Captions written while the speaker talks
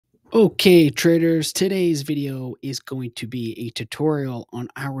Okay, traders, today's video is going to be a tutorial on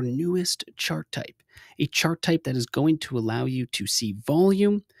our newest chart type, a chart type that is going to allow you to see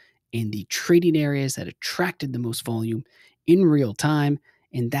volume and the trading areas that attracted the most volume in real time,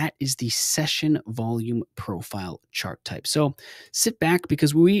 and that is the session volume profile chart type. So sit back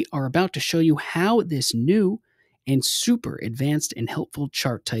because we are about to show you how this new and super advanced and helpful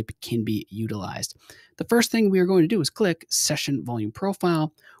chart type can be utilized. The first thing we are going to do is click Session Volume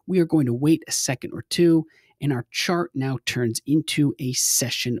Profile. We are going to wait a second or two, and our chart now turns into a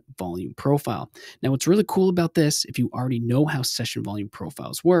session volume profile. Now, what's really cool about this, if you already know how session volume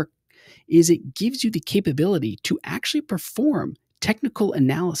profiles work, is it gives you the capability to actually perform technical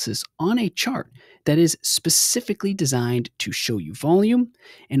analysis on a chart that is specifically designed to show you volume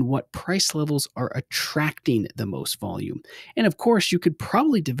and what price levels are attracting the most volume. And of course, you could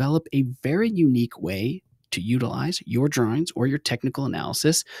probably develop a very unique way to utilize your drawings or your technical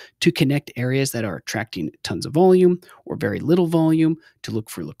analysis to connect areas that are attracting tons of volume or very little volume, to look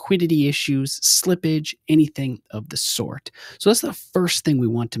for liquidity issues, slippage, anything of the sort. So that's the first thing we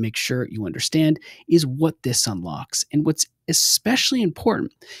want to make sure you understand is what this unlocks. And what's especially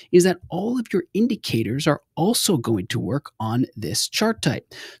important is that all of your indicators are also going to work on this chart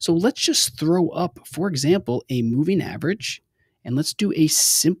type. So let's just throw up, for example, a moving average. And let's do a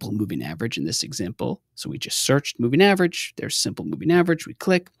simple moving average in this example. So we just searched moving average. There's simple moving average. We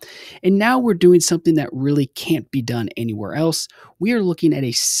click. And now we're doing something that really can't be done anywhere else. We are looking at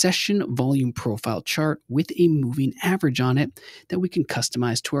a session volume profile chart with a moving average on it that we can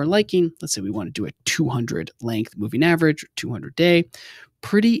customize to our liking. Let's say we want to do a 200 length moving average or 200 day.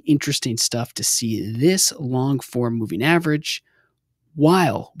 Pretty interesting stuff to see this long form moving average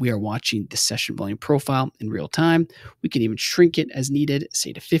while we are watching the session volume profile in real time. We can even shrink it as needed,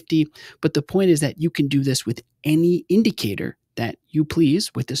 say to 50. But the point is that you can do this with any indicator that you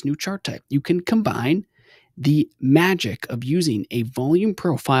please with this new chart type. You can combine the magic of using a volume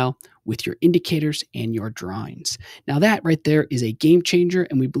profile with your indicators and your drawings. Now that right there is a game changer,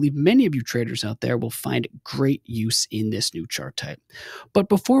 and we believe many of you traders out there will find great use in this new chart type. But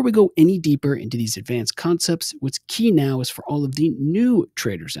before we go any deeper into these advanced concepts, what's key now is for all of the new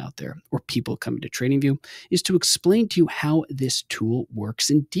traders out there or people coming to TradingView is to explain to you how this tool works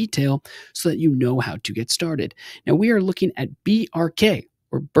in detail so that you know how to get started. Now we are looking at BRK,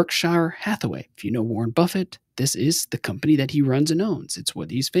 or Berkshire Hathaway. If you know Warren Buffett, this is the company that he runs and owns. It's what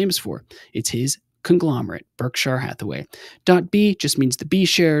he's famous for. It's his conglomerate, Berkshire Hathaway. .B just means the B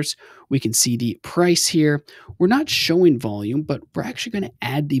shares. We can see the price here. We're not showing volume, but we're actually going to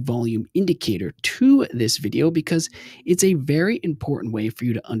add the volume indicator to this video because it's a very important way for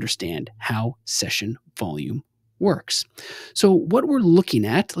you to understand how session volume works. So what we're looking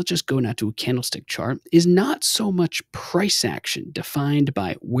at, let's just go now to a candlestick chart, is not so much price action defined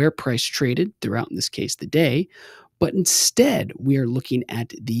by where price traded throughout, in this case, the day, but instead we are looking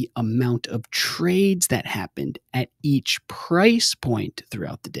at the amount of trades that happened at each price point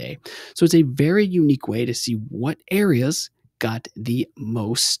throughout the day. So it's a very unique way to see what areas got the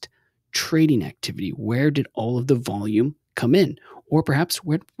most trading activity. Where did all of the volume come in? Or perhaps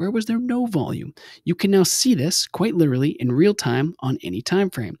where was there no volume? You can now see this quite literally in real time on any time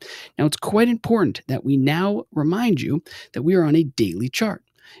frame. Now, it's quite important that we now remind you that we are on a daily chart.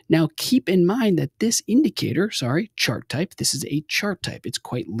 Now, keep in mind that this indicator, chart type, this is a chart type. It's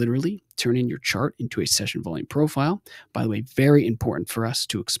quite literally turning your chart into a session volume profile. By the way, very important for us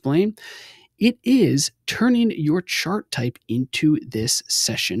to explain. It is turning your chart type into this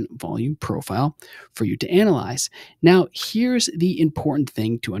session volume profile for you to analyze. Now, here's the important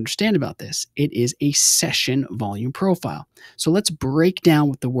thing to understand about this. It is a session volume profile. So let's break down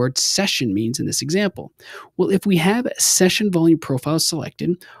what the word session means in this example. Well, if we have session volume profile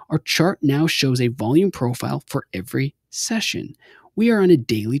selected, our chart now shows a volume profile for every session. We are on a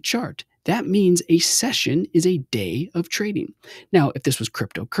daily chart. That means a session is a day of trading. Now, if this was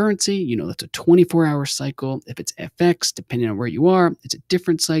cryptocurrency, that's a 24-hour cycle. If it's FX, depending on where you are, it's a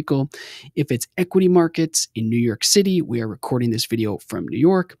different cycle. If it's equity markets in New York City, we are recording this video from New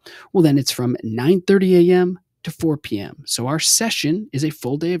York, well, then it's from 9:30 a.m. to 4 p.m. So our session is a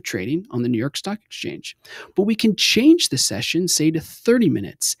full day of trading on the New York Stock Exchange. But we can change the session, say, to 30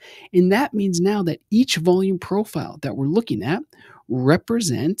 minutes. And that means now that each volume profile that we're looking at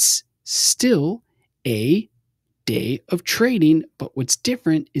represents still a day of trading, but what's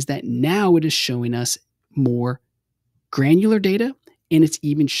different is that now it is showing us more granular data, and it's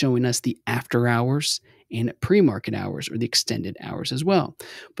even showing us the after hours and pre-market hours or the extended hours as well.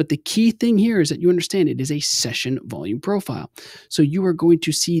 But the key thing here is that you understand it is a session volume profile. So you are going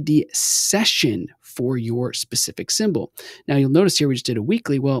to see the session for your specific symbol. Now you'll notice here we just did a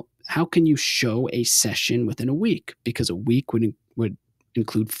weekly. Well, how can you show a session within a week? Because a week would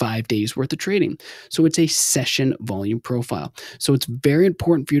include 5 days worth of trading. So it's a session volume profile. So it's very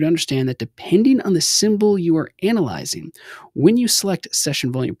important for you to understand that depending on the symbol you are analyzing, when you select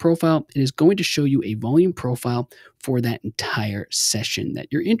session volume profile, it is going to show you a volume profile for that entire session that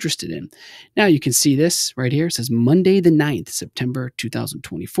you're interested in. Now you can see this right here. It says Monday the 9th, September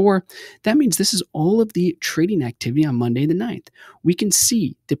 2024. That means this is all of the trading activity on Monday the 9th. We can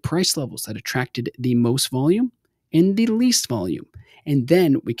see the price levels that attracted the most volume and the least volume. And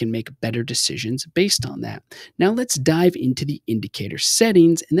then we can make better decisions based on that. Now let's dive into the indicator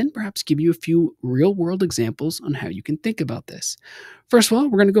settings and then perhaps give you a few real world examples on how you can think about this. First of all,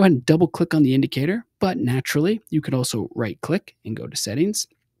 we're going to go ahead and double click on the indicator, but naturally you could also right click and go to settings.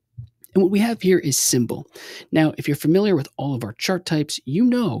 And what we have here is symbol. Now, if you're familiar with all of our chart types, you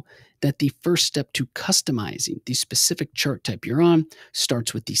know that the first step to customizing the specific chart type you're on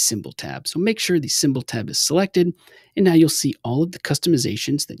starts with the symbol tab. So make sure the symbol tab is selected, and now you'll see all of the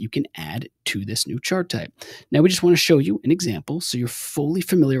customizations that you can add to this new chart type. Now we just want to show you an example so you're fully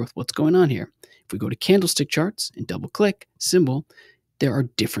familiar with what's going on here. If we go to candlestick charts and double click symbol, there are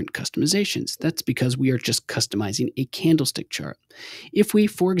different customizations. That's because we are just customizing a candlestick chart. If we,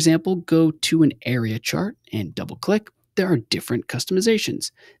 for example, go to an area chart and double click, there are different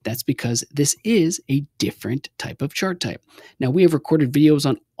customizations. That's because this is a different type of chart type. Now, we have recorded videos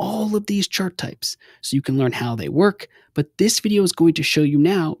on all of these chart types, so you can learn how they work, but this video is going to show you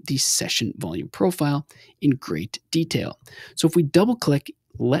now the session volume profile in great detail. So if we double click,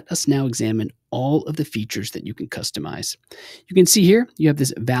 let us now examine all of the features that you can customize. You can see here, you have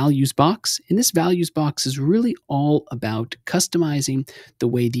this values box, and this values box is really all about customizing the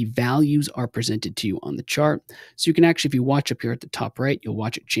way the values are presented to you on the chart. So you can actually, if you watch up here at the top right, you'll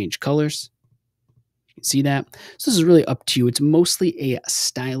watch it change colors. You can see that. So this is really up to you. It's mostly a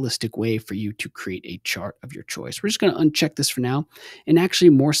stylistic way for you to create a chart of your choice. We're just going to uncheck this for now and actually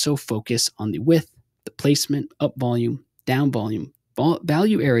more so focus on the width, the placement, up volume, down volume,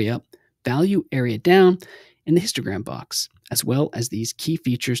 value area up, value area down, and the histogram box, as well as these key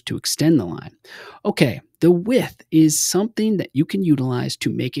features to extend the line. Okay, the width is something that you can utilize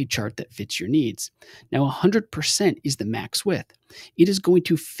to make a chart that fits your needs. Now, 100% is the max width. It is going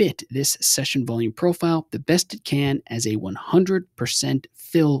to fit this session volume profile the best it can as a 100%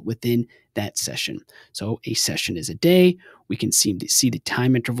 fill within that session. So a session is a day. We can see the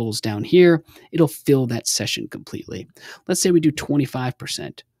time intervals down here. It'll fill that session completely. Let's say we do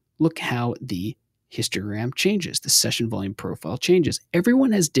 25%. Look how the histogram changes. The session volume profile changes.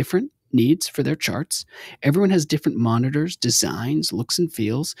 Everyone has different needs for their charts. Everyone has different monitors, designs, looks, and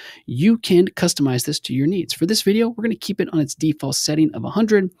feels. You can customize this to your needs. For this video, we're going to keep it on its default setting of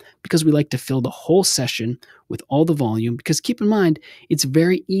 100 because we like to fill the whole session with all the volume, because keep in mind, it's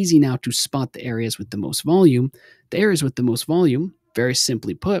very easy now to spot the areas with the most volume. The areas with the most volume, very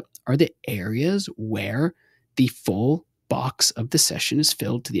simply put, are the areas where the full box of the session is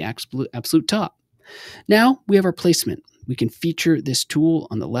filled to the absolute top. Now we have our placement. We can feature this tool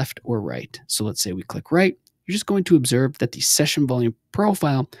on the left or right. So let's say we click right. You're just going to observe that the session volume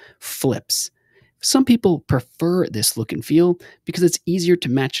profile flips. Some people prefer this look and feel because it's easier to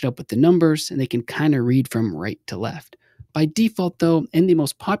match it up with the numbers and they can kind of read from right to left. By default though, and the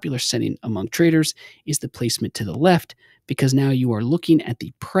most popular setting among traders is the placement to the left, because now you are looking at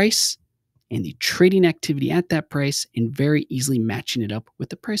the price and the trading activity at that price and very easily matching it up with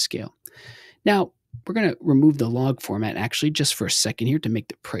the price scale. Now, we're going to remove the log format actually just for a second here to make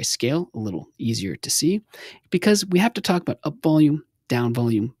the price scale a little easier to see, because we have to talk about up volume, down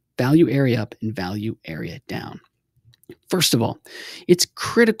volume, value area up, and value area down. First of all, it's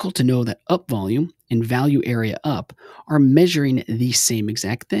critical to know that up volume and value area up are measuring the same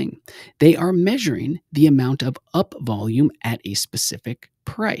exact thing. They are measuring the amount of up volume at a specific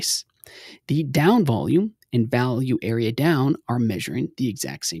price. The down volume and value area down are measuring the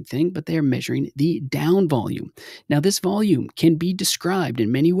exact same thing, but they are measuring the down volume. Now, this volume can be described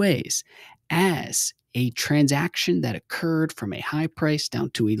in many ways as a transaction that occurred from a high price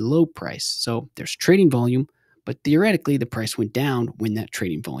down to a low price. So there's trading volume, but theoretically the price went down when that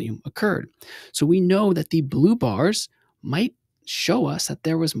trading volume occurred. So we know that the blue bars might show us that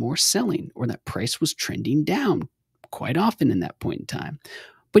there was more selling or that price was trending down quite often in that point in time.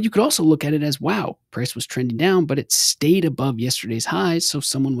 But you could also look at it as, wow, price was trending down, but it stayed above yesterday's highs, so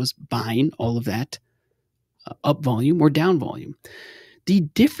someone was buying all of that up volume or down volume. The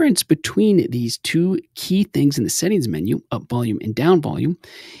difference between these two key things in the settings menu, up volume and down volume,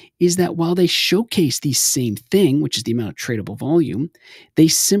 is that while they showcase the same thing, which is the amount of tradable volume, they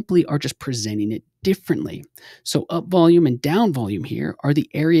simply are just presenting it differently. So up volume and down volume here are the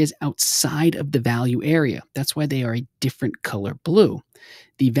areas outside of the value area. That's why they are a different color blue.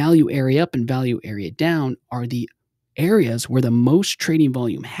 The value area up and value area down are the areas where the most trading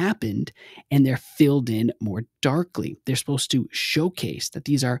volume happened, and they're filled in more darkly. They're supposed to showcase that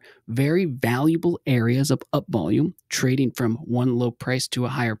these are very valuable areas of up volume, trading from one low price to a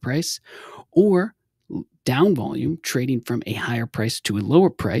higher price, or down volume, trading from a higher price to a lower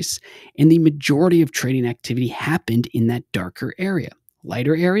price, and the majority of trading activity happened in that darker area.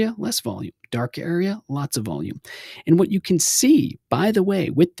 Lighter area, less volume. Darker area, lots of volume. And what you can see, by the way,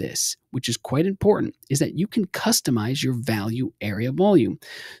 with this, which is quite important, is that you can customize your value area volume.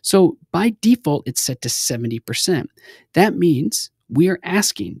 So by default, it's set to 70%. That means we are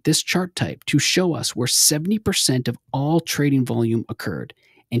asking this chart type to show us where 70% of all trading volume occurred,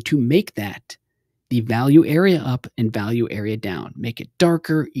 and to make that the value area up and value area down. Make it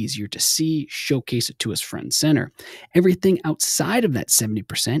darker, easier to see, showcase it to us front and center. Everything outside of that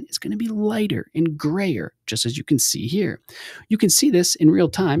 70% is going to be lighter and grayer, just as you can see here. You can see this in real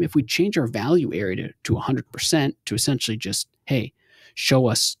time if we change our value area to 100% to essentially just, hey, show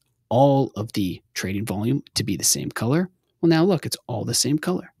us all of the trading volume to be the same color. Well, now look, it's all the same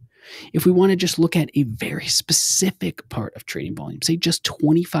color. If we want to just look at a very specific part of trading volume, say just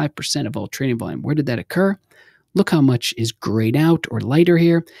 25% of all trading volume, where did that occur? Look how much is grayed out or lighter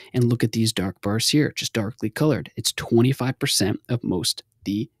here, and look at these dark bars here, just darkly colored. It's 25% of most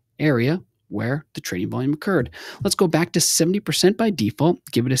the area where the trading volume occurred. Let's go back to 70% by default,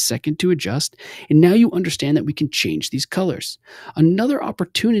 give it a second to adjust, and now you understand that we can change these colors. Another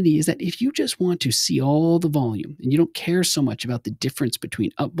opportunity is that if you just want to see all the volume and you don't care so much about the difference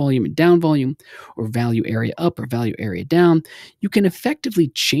between up volume and down volume, or value area up or value area down, you can effectively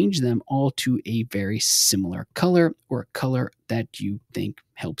change them all to a very similar color, or a color that you think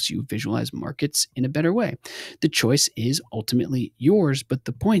helps you visualize markets in a better way. The choice is ultimately yours, but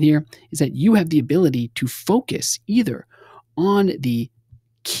the point here is that you have the ability to focus either on the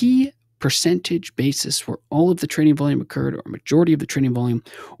key percentage basis where all of the trading volume occurred, or a majority of the trading volume,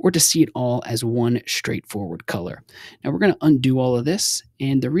 or to see it all as one straightforward color. Now we're going to undo all of this,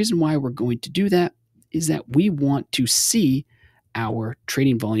 and the reason why we're going to do that is that we want to see our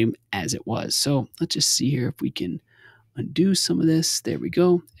trading volume as it was. So let's just see here if we can undo some of this. There we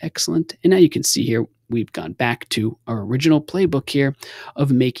go. Excellent. And now you can see here, we've gone back to our original playbook here of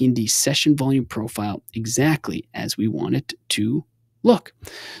making the session volume profile exactly as we want it to look.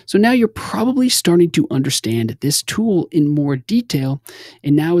 So now you're probably starting to understand this tool in more detail,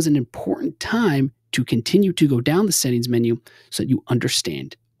 and now is an important time to continue to go down the settings menu so that you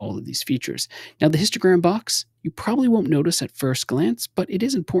understand all of these features. Now, the histogram box, you probably won't notice at first glance, but it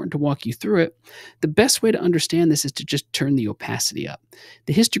is important to walk you through it. The best way to understand this is to just turn the opacity up.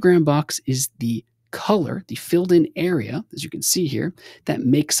 The histogram box is the color, the filled in area, as you can see here, that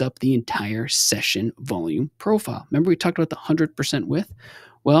makes up the entire session volume profile. Remember we talked about the 100% width?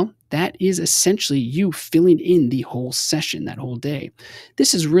 Well, that is essentially you filling in the whole session, that whole day.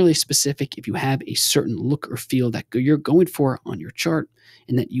 This is really specific if you have a certain look or feel that you're going for on your chart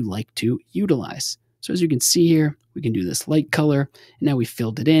and that you like to utilize. So as you can see here, we can do this light color, and now we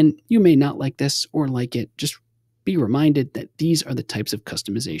filled it in. You may not like this or like it. Just be reminded that these are the types of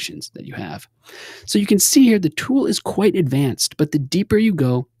customizations that you have. So you can see here the tool is quite advanced, but the deeper you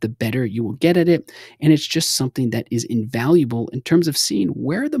go, the better you will get at it. And it's just something that is invaluable in terms of seeing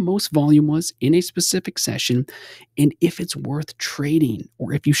where the most volume was in a specific session, and if it's worth trading,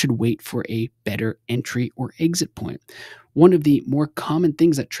 or if you should wait for a better entry or exit point. One of the more common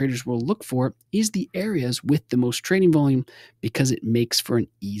things that traders will look for is the areas with the most trading volume, because it makes for an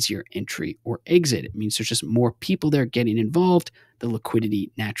easier entry or exit. It means there's just more people there getting involved. The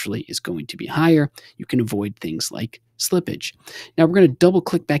liquidity naturally is going to be higher. You can avoid things like slippage. Now we're going to double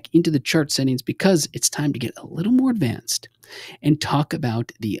click back into the chart settings, because it's time to get a little more advanced and talk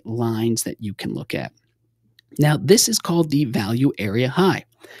about the lines that you can look at. Now, this is called the value area high.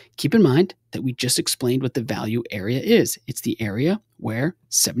 Keep in mind that we just explained what the value area is. It's the area where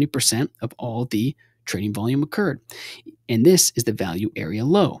 70% of all the trading volume occurred. And this is the value area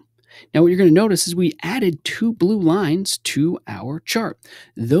low. Now, what you're going to notice is we added two blue lines to our chart.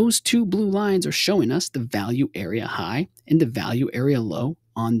 Those two blue lines are showing us the value area high and the value area low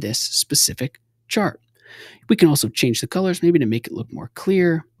on this specific chart. We can also change the colors maybe to make it look more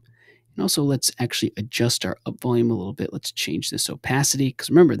clear. And also, let's actually adjust our up volume a little bit. Let's change this opacity, because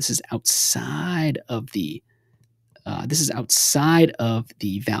remember, this is outside of the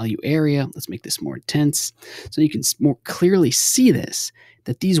value area. Let's make this more intense so you can more clearly see this,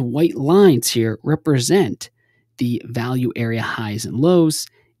 that these white lines here represent the value area highs and lows,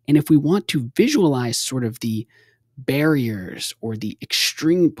 And if we want to visualize sort of the barriers or the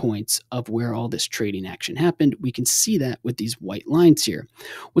extreme points of where all this trading action happened, we can see that with these white lines here.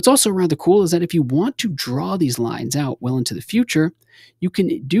 What's also rather cool is that if you want to draw these lines out well into the future, you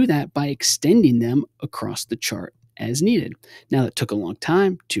can do that by extending them across the chart as needed. Now, it took a long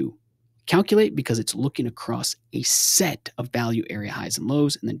time to calculate because it's looking across a set of value area highs and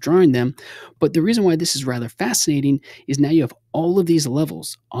lows and then drawing them. But the reason why this is rather fascinating is now you have all of these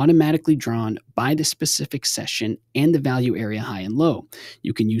levels automatically drawn by the specific session and the value area high and low.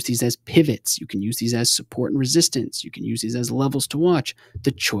 You can use these as pivots. You can use these as support and resistance. You can use these as levels to watch.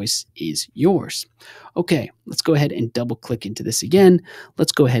 The choice is yours. Okay, let's go ahead and double click into this again.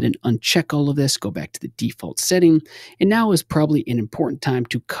 Let's go ahead and uncheck all of this, go back to the default setting. And now is probably an important time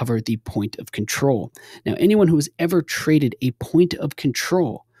to cover the point of control. Now, anyone who has ever traded a point of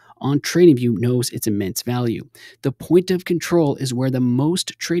control on TradingView knows its immense value. The point of control is where the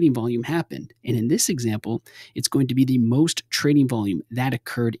most trading volume happened. And in this example, it's going to be the most trading volume that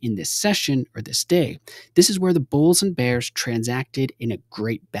occurred in this session or this day. This is where the bulls and bears transacted in a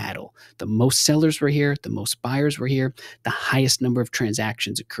great battle. The most sellers were here, the most buyers were here, the highest number of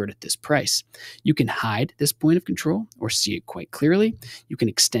transactions occurred at this price. You can hide this point of control or see it quite clearly. You can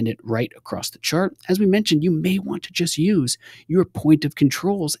extend it right across the chart. As we mentioned, you may want to just use your point of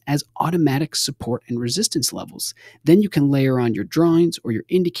controls as automatic support and resistance levels. Then you can layer on your drawings or your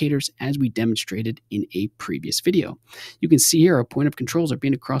indicators as we demonstrated in a previous video. You can see here our point of controls are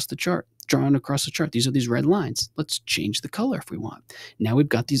being across the chart, drawn across the chart. These are these red lines. Let's change the color if we want. Now we've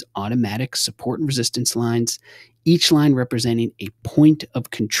got these automatic support and resistance lines, each line representing a point of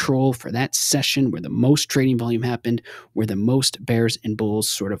control for that session where the most trading volume happened, where the most bears and bulls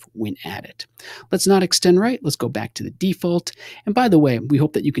sort of went at it. Let's not extend right. Let's go back to the default. And by the way, we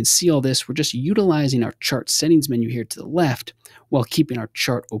hope that you can see all this. We're just utilizing our chart settings menu here to the left while keeping our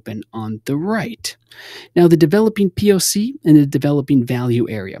chart open on the right. Now, the developing POC and the developing value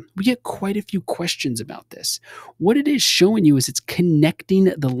area. We get quite a few questions about this. What it is showing you is it's connecting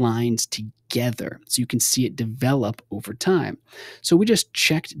the lines together so you can see it develop over time. So we just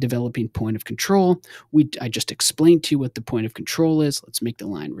checked developing point of control. I just explained to you what the point of control is. Let's make the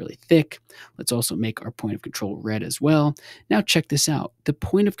line really thick. Let's also make our point of control red as well. Now check this out. The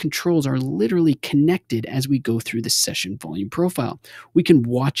point of controls are literally connected as we go through the session volume profile. We can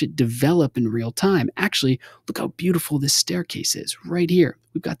watch it develop in real time. Actually, look how beautiful this staircase is right here.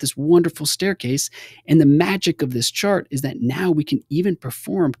 We've got this wonderful staircase, and the magic of this chart is that now we can even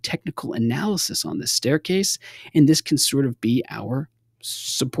perform technical analysis on this staircase, and this can sort of be our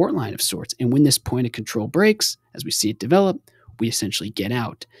support line of sorts. And when this point of control breaks, as we see it develop, we essentially get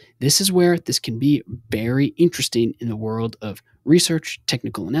out. This is where this can be very interesting in the world of research,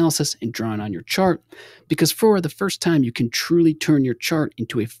 technical analysis, and drawing on your chart, because for the first time, you can truly turn your chart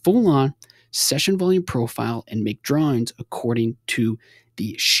into a full-on session volume profile and make drawings according to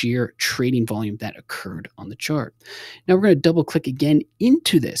the sheer trading volume that occurred on the chart. Now we're going to double click again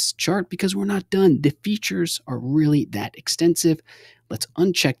into this chart because we're not done. The features are really that extensive. Let's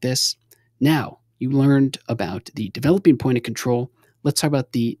uncheck this. Now you learned about the developing point of control. Let's talk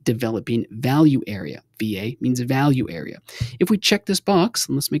about the developing value area. VA means value area. If we check this box,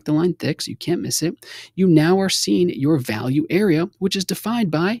 and let's make the line thick so you can't miss it, you now are seeing your value area, which is defined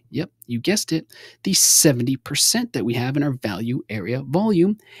by, yep, you guessed it, the 70% that we have in our value area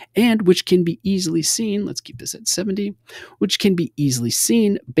volume, and which can be easily seen, let's keep this at 70, which can be easily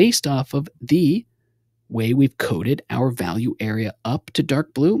seen based off of the way we've coded our value area up to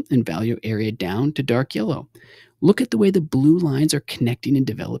dark blue and value area down to dark yellow. Look at the way the blue lines are connecting and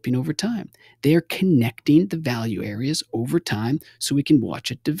developing over time. They are connecting the value areas over time so we can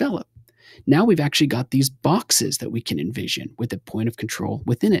watch it develop. Now we've actually got these boxes that we can envision with a point of control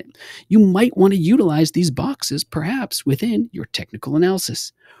within it. You might want to utilize these boxes perhaps within your technical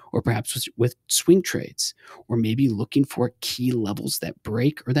analysis, or perhaps with swing trades, or maybe looking for key levels that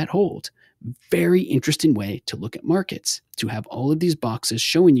break or that hold. Very interesting way to look at markets, to have all of these boxes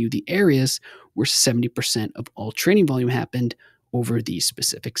showing you the areas where 70% of all trading volume happened over these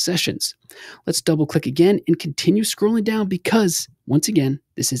specific sessions. Let's double click again and continue scrolling down because, once again,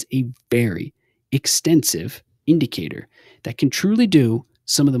 this is a very extensive indicator that can truly do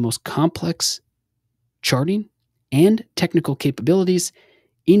some of the most complex charting and technical capabilities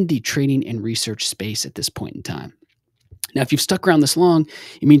in the trading and research space at this point in time. Now, if you've stuck around this long,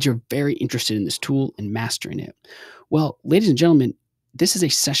 it means you're very interested in this tool and mastering it. Well, ladies and gentlemen, this is a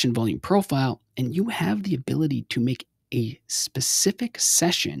session volume profile, and you have the ability to make a specific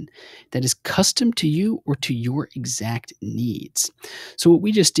session that is custom to you or to your exact needs. So what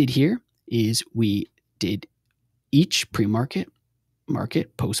we just did here is we did each pre-market,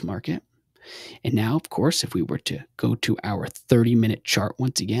 market, post-market. And now, of course, if we were to go to our 30-minute chart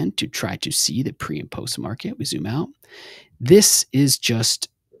once again to try to see the pre and post market, we zoom out. This is just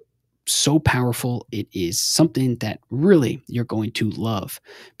so powerful. It is something that really you're going to love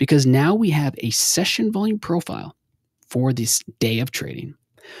because now we have a session volume profile for this day of trading.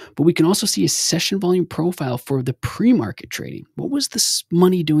 But we can also see a session volume profile for the pre-market trading. What was this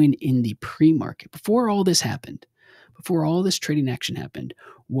money doing in the pre-market before all this happened? Before all this trading action happened,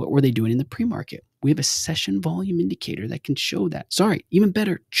 what were they doing in the pre-market? We have a session volume indicator that can show that. Sorry, even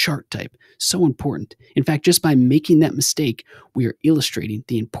better, chart type. So important. In fact, just by making that mistake, we are illustrating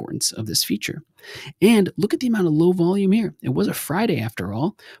the importance of this feature. And look at the amount of low volume here. It was a Friday after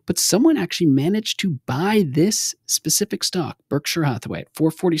all, but someone actually managed to buy this specific stock, Berkshire Hathaway, at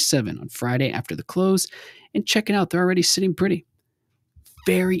 447 on Friday after the close. And check it out, they're already sitting pretty.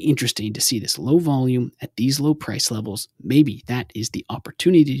 Very interesting to see this low volume at these low price levels. Maybe that is the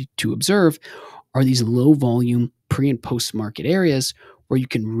opportunity to observe are these low volume pre and post market areas where you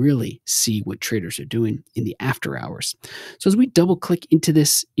can really see what traders are doing in the after hours. So as we double click into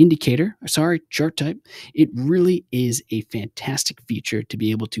this indicator, chart type, it really is a fantastic feature to be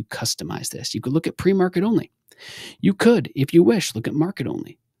able to customize this. You could look at pre-market only. You could, if you wish, look at market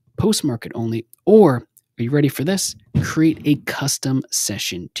only, post-market only, or are you ready for this? Create a custom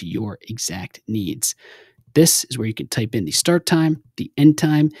session to your exact needs. This is where you can type in the start time, the end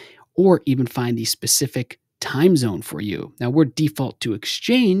time, or even find the specific time zone for you. Now, we're default to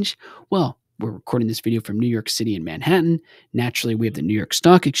exchange. Well, we're recording this video from New York City and Manhattan. Naturally, we have the New York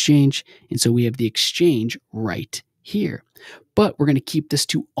Stock Exchange, and so we have the exchange right here. But we're going to keep this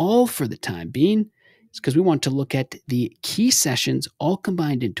to all for the time being. It's because we want to look at the key sessions all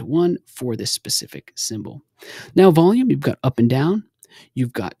combined into one for this specific symbol. Now, volume, you've got up and down.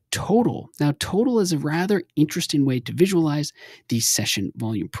 You've got total. Now, total is a rather interesting way to visualize the session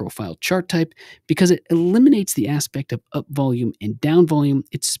volume profile chart type because it eliminates the aspect of up volume and down volume.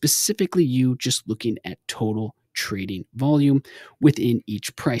 It's specifically you just looking at total trading volume within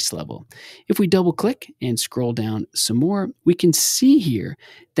each price level. If we double click and scroll down some more, we can see here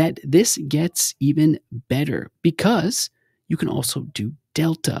that this gets even better because you can also do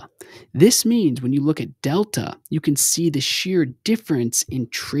delta. This means when you look at delta, you can see the sheer difference in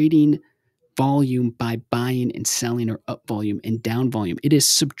trading volume by buying and selling, or up volume and down volume. It is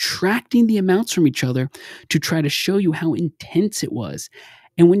subtracting the amounts from each other to try to show you how intense it was.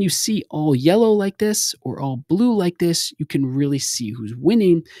 And when you see all yellow like this or all blue like this, you can really see who's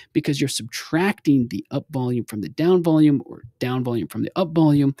winning because you're subtracting the up volume from the down volume or down volume from the up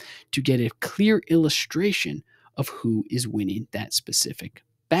volume to get a clear illustration of who is winning that specific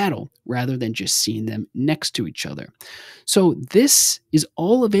battle rather than just seeing them next to each other. So this is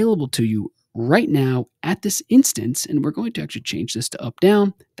all available to you right now at this instance, and we're going to actually change this to up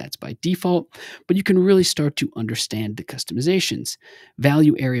down. That's by default, but you can really start to understand the customizations.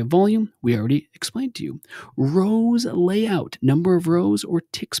 Value area volume, we already explained to you. Rows layout, number of rows or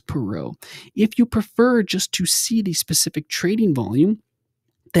ticks per row. If you prefer just to see the specific trading volume,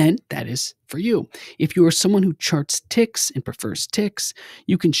 then that is for you. If you are someone who charts ticks and prefers ticks,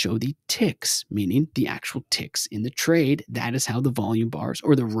 you can show the ticks, meaning the actual ticks in the trade. That is how the volume bars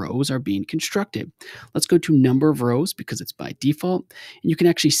or the rows are being constructed. Let's go to number of rows because it's by default, and you can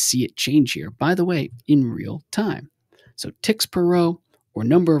actually see it change here, by the way, in real time. So ticks per row or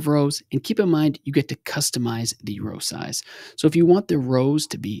number of rows, and keep in mind you get to customize the row size. So if you want the rows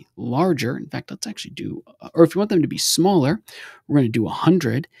to be larger, in fact, let's actually do, or if you want them to be smaller, we're going to do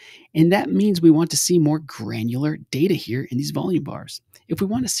 100, and that means we want to see more granular data here in these volume bars. If we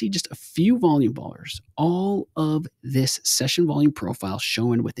want to see just a few volume bars, all of this session volume profile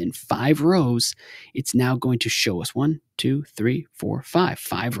shown within 5 rows, it's now going to show us 1, 2, 3, 4,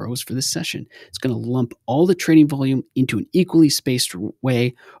 5 rows for this session. It's going to lump all the trading volume into an equally spaced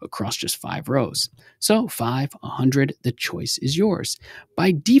way across just 5 rows. So 5, 100, the choice is yours.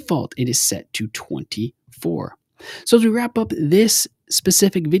 By default, it is set to 24. So as we wrap up this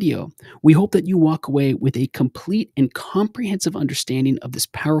specific video, we hope that you walk away with a complete and comprehensive understanding of this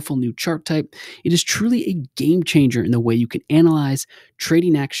powerful new chart type. It is truly a game changer in the way you can analyze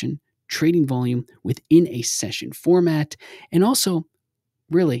trading action, trading volume within a session format. And also,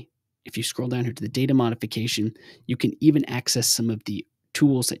 really, if you scroll down here to the data modification, you can even access some of the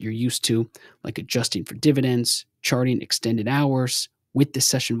tools that you're used to, like adjusting for dividends, charting extended hours with the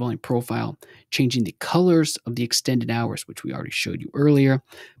session volume profile, changing the colors of the extended hours, which we already showed you earlier,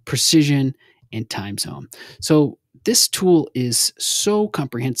 precision, and time zone. So This tool is so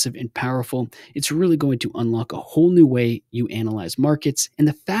comprehensive and powerful. It's really going to unlock a whole new way you analyze markets. And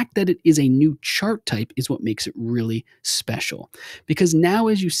the fact that it is a new chart type is what makes it really special. Because now,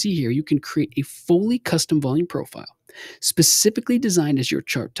 as you see here, you can create a fully custom volume profile specifically designed as your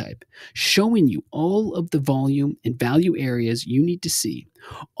chart type, showing you all of the volume and value areas you need to see,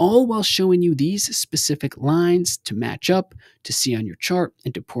 all while showing you these specific lines to match up, to see on your chart,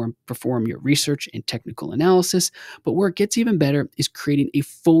 and to perform your research and technical analysis. But where it gets even better is creating a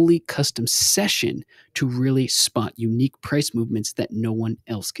fully custom session to really spot unique price movements that no one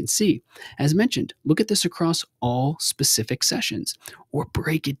else can see. As mentioned, look at this across all specific sessions, or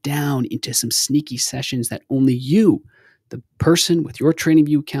break it down into some sneaky sessions that only you, the person with your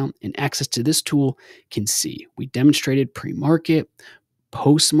TradingView account and access to this tool, can see. We demonstrated pre-market,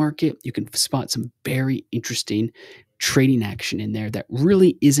 post-market. You can spot some very interesting trading action in there that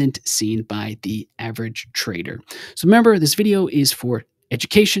really isn't seen by the average trader. So remember, this video is for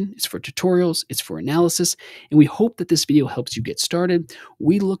education, it's for tutorials, it's for analysis, and we hope that this video helps you get started.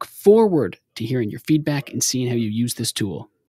 We look forward to hearing your feedback and seeing how you use this tool.